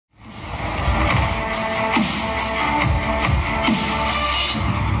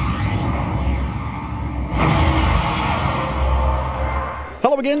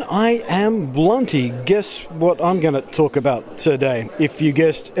again, I am Blunty. Guess what I'm going to talk about today? If you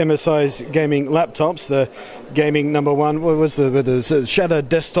guessed MSI's gaming laptops, the gaming number one, what was the SHATTER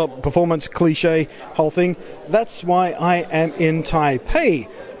desktop performance cliche whole thing, that's why I am in Taipei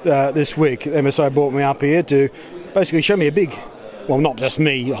this week. MSI brought me up here to basically show me a big, well, not just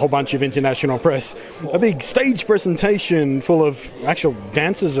me, a whole bunch of international press, a big stage presentation full of actual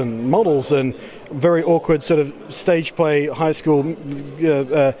dancers and models and very awkward sort of stage play, high school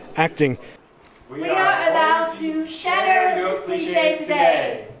acting. We are about to shatter this cliche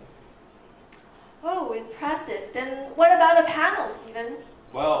today. Oh, impressive. Then what about the panel, Stephen?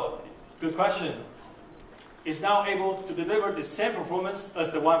 Well, good question. It's now able to deliver the same performance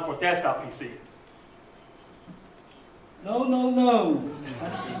as the one for desktop PC. No.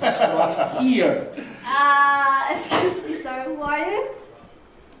 Something's wrong here. Excuse me, sir. Who are you?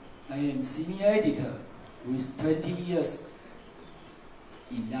 I am senior editor with 20 years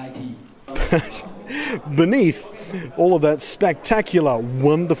in IT. Beneath all of that spectacular,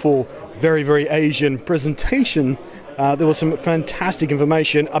 wonderful, very, very Asian presentation, there was some fantastic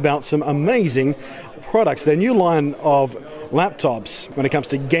information about some amazing products. Their new line of laptops when it comes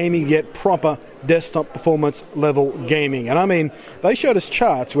to gaming, yet proper desktop performance level gaming. And I mean, they showed us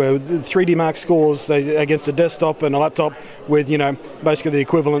charts where 3D Mark scores against a desktop and a laptop with, you know, basically the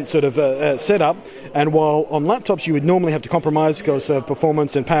equivalent sort of setup. And while on laptops you would normally have to compromise because of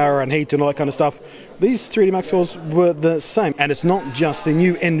performance and power and heat and all that kind of stuff, these 3D Mark scores were the same. And it's not just the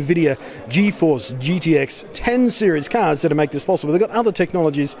new NVIDIA GeForce GTX 10 series cards that make this possible. They've got other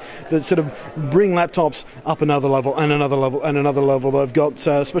technologies that sort of bring laptops up another level and another level and another level. They've got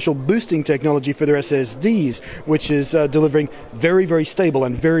special boosting technology for their SSDs, which is delivering very, very stable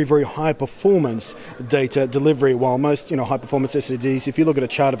and very, very high performance data delivery, while most, you know, high performance SSDs, if you look at a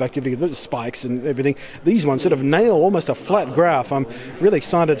chart of activity, spikes and everything, these ones sort of nail almost a flat graph. I'm really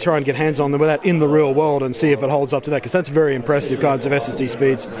excited to try and get hands on them with that in the real world and see if it holds up to that, because that's very impressive kinds of SSD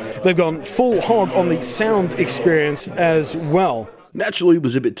speeds. They've gone full hog on the sound experience as well. Naturally, it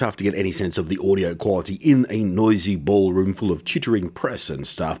was a bit tough to get any sense of the audio quality in a noisy ballroom full of chittering press and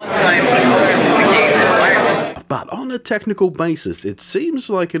stuff. But on a technical basis, it seems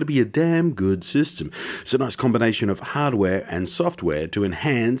like it'll be a damn good system. It's a nice combination of hardware and software to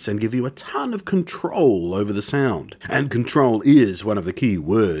enhance and give you a ton of control over the sound. And control is one of the key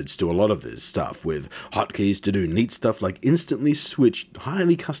words to a lot of this stuff, with hotkeys to do neat stuff like instantly switch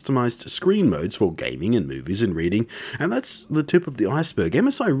highly customized screen modes for gaming and movies and reading. And that's the tip of the iceberg.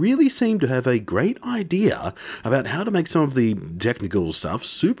 MSI really seemed to have a great idea about how to make some of the technical stuff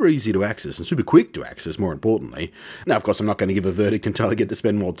super easy to access and super quick to access, more importantly. Now, of course, I'm not going to give a verdict until I get to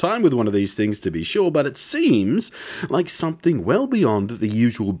spend more time with one of these things to be sure, but it seems like something well beyond the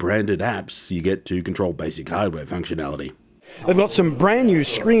usual branded apps you get to control basic hardware functionality. They've got some brand new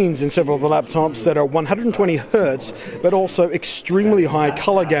screens in several of the laptops that are 120 Hertz, but also extremely high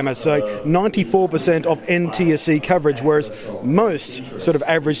color gamut, so 94% of NTSC coverage, whereas most sort of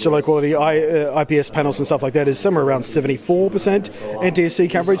average to low quality IPS panels and stuff like that is somewhere around 74% NTSC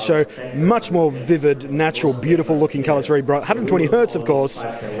coverage, so much more vivid, natural, beautiful looking colors, very bright. 120 Hertz, of course,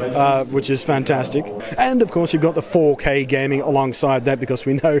 which is fantastic. And of course, you've got the 4K gaming alongside that, because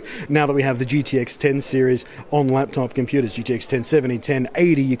we know now that we have the GTX 10 series on laptop computers, GTX 1070,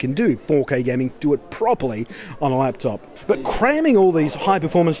 1080, you can do 4K gaming, do it properly on a laptop. But cramming all these high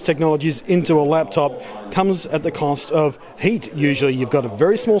performance technologies into a laptop comes at the cost of heat. Usually you've got a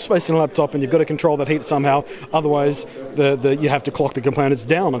very small space in a laptop and you've got to control that heat somehow, otherwise you have to clock the components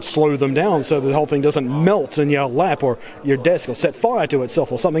down and slow them down so the whole thing doesn't melt in your lap or your desk or set fire to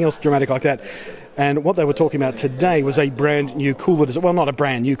itself or something else dramatic like that. And what they were talking about today was a brand new cooler design. Well, not a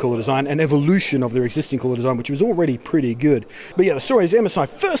brand new cooler design, an evolution of their existing cooler design, which was already pretty good. But yeah, the story is MSI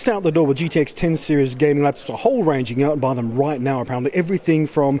first out the door with GTX 10 series gaming laptops, a whole range. You can go out and buy them right now, apparently. Everything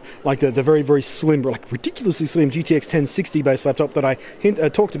from like the very, very slim, like ridiculously slim GTX 1060 based laptop that I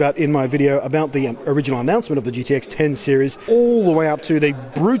talked about in my video about the original announcement of the GTX 10 series, all the way up to the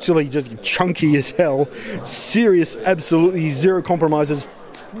brutally just chunky as hell, serious, absolutely zero compromises,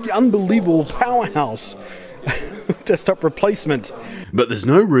 unbelievable powerhouse desktop replacement. But there's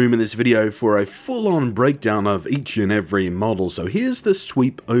no room in this video for a full-on breakdown of each and every model, so here's the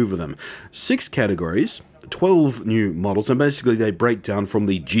sweep over them. 6 categories, 12 new models, and basically they break down from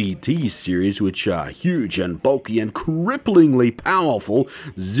the GT series, which are huge and bulky and cripplingly powerful,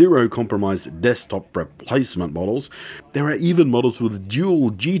 zero compromise desktop replacement models. There are even models with dual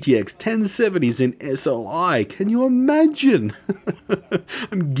GTX 1070s in SLI. Can you imagine?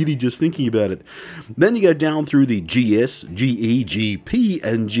 I'm giddy just thinking about it. Then you go down through the GS, GE, GP,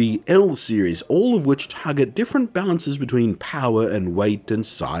 and GL series, all of which target different balances between power and weight and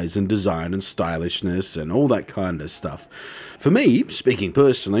size and design and stylishness and all that kind of stuff. For me, speaking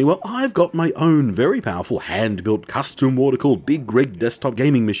personally, well, I've got my own very powerful hand-built custom water-cooled big rig desktop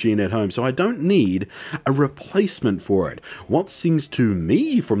gaming machine at home, so I don't need a replacement for it. What sings to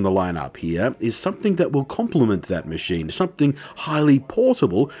me from the lineup here is something that will complement that machine, something highly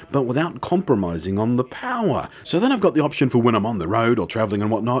portable but without compromising on the power. So then I've got the option for when I'm on the road or traveling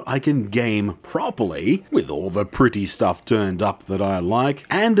and whatnot, I can game properly with all the pretty stuff turned up that I like,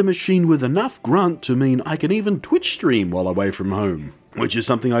 and a machine with enough grunt to mean I can even Twitch stream while away from home, which is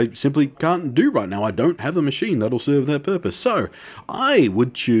something I simply can't do right now. I don't have a machine that'll serve that purpose. So I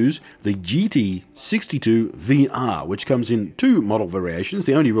would choose the GT62VR, which comes in two model variations,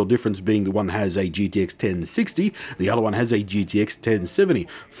 the only real difference being the one has a GTX 1060, the other one has a GTX 1070.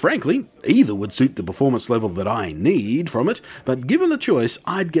 Frankly, either would suit the performance level that I need from it, but given the choice,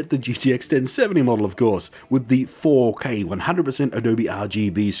 I'd get the GTX 1070 model, of course, with the 4K 100% Adobe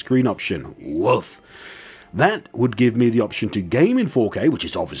RGB screen option. Woof! That would give me the option to game in 4K, which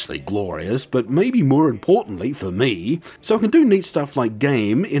is obviously glorious, but maybe more importantly for me, so I can do neat stuff like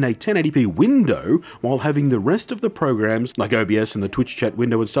game in a 1080p window while having the rest of the programs like OBS and the Twitch chat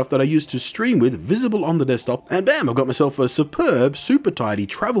window and stuff that I used to stream with visible on the desktop, and bam, I've got myself a superb, super tidy,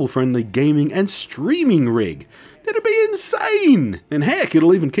 travel-friendly gaming and streaming rig. It'd be insane! And heck,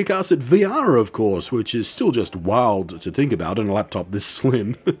 it'll even kick ass at VR, of course, which is still just wild to think about in a laptop this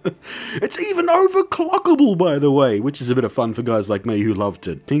slim. It's even overclockable, by the way, which is a bit of fun for guys like me who love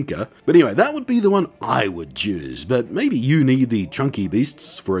to tinker. But anyway, that would be the one I would choose. But maybe you need the chunky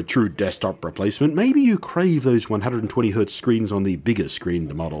beasts for a true desktop replacement. Maybe you crave those 120Hz screens on the bigger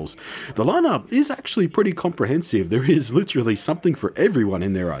screened models. The lineup is actually pretty comprehensive. There is literally something for everyone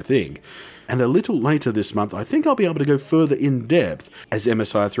in there, I think. And a little later this month, I think I'll be able to go further in depth, as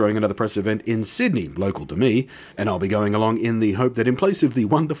MSI are throwing another press event in Sydney, local to me, and I'll be going along in the hope that in place of the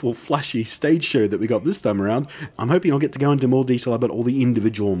wonderful flashy stage show that we got this time around, I'm hoping I'll get to go into more detail about all the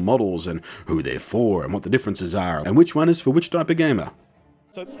individual models and who they're for and what the differences are, and which one is for which type of gamer.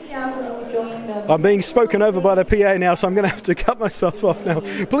 So, I'm being spoken over by the PA now, so I'm going to have to cut myself off now.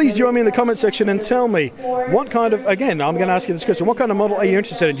 Please join me in the comment section and tell me what kind of, again, I'm going to ask you this question, what kind of model are you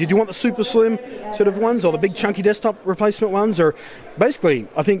interested in? Do you want the super slim sort of ones or the big chunky desktop replacement ones? Or basically,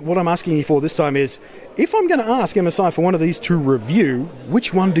 I think what I'm asking you for this time is, if I'm going to ask MSI for one of these to review,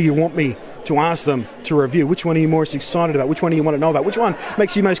 which one do you want me to ask them to review? Which one are you most excited about? Which one do you want to know about? Which one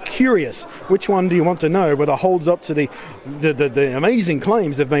makes you most curious? Which one do you want to know whether holds up to the amazing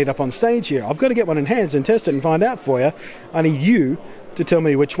claims they've made up on stage here? I've got to get one in hands and test it and find out for you. I need you to tell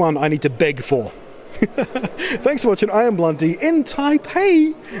me which one I need to beg for. Thanks for watching. I am Blunty in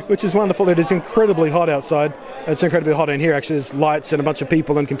Taipei, which is wonderful. It is incredibly hot outside. It's incredibly hot in here, actually. There's lights and a bunch of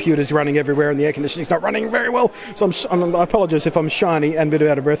people and computers running everywhere, and the air conditioning's not running very well. So I apologize if I'm shiny and a bit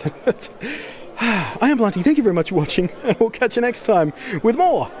out of breath. I am Blunty. Thank you very much for watching, and we'll catch you next time with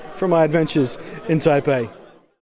more from my adventures in Taipei.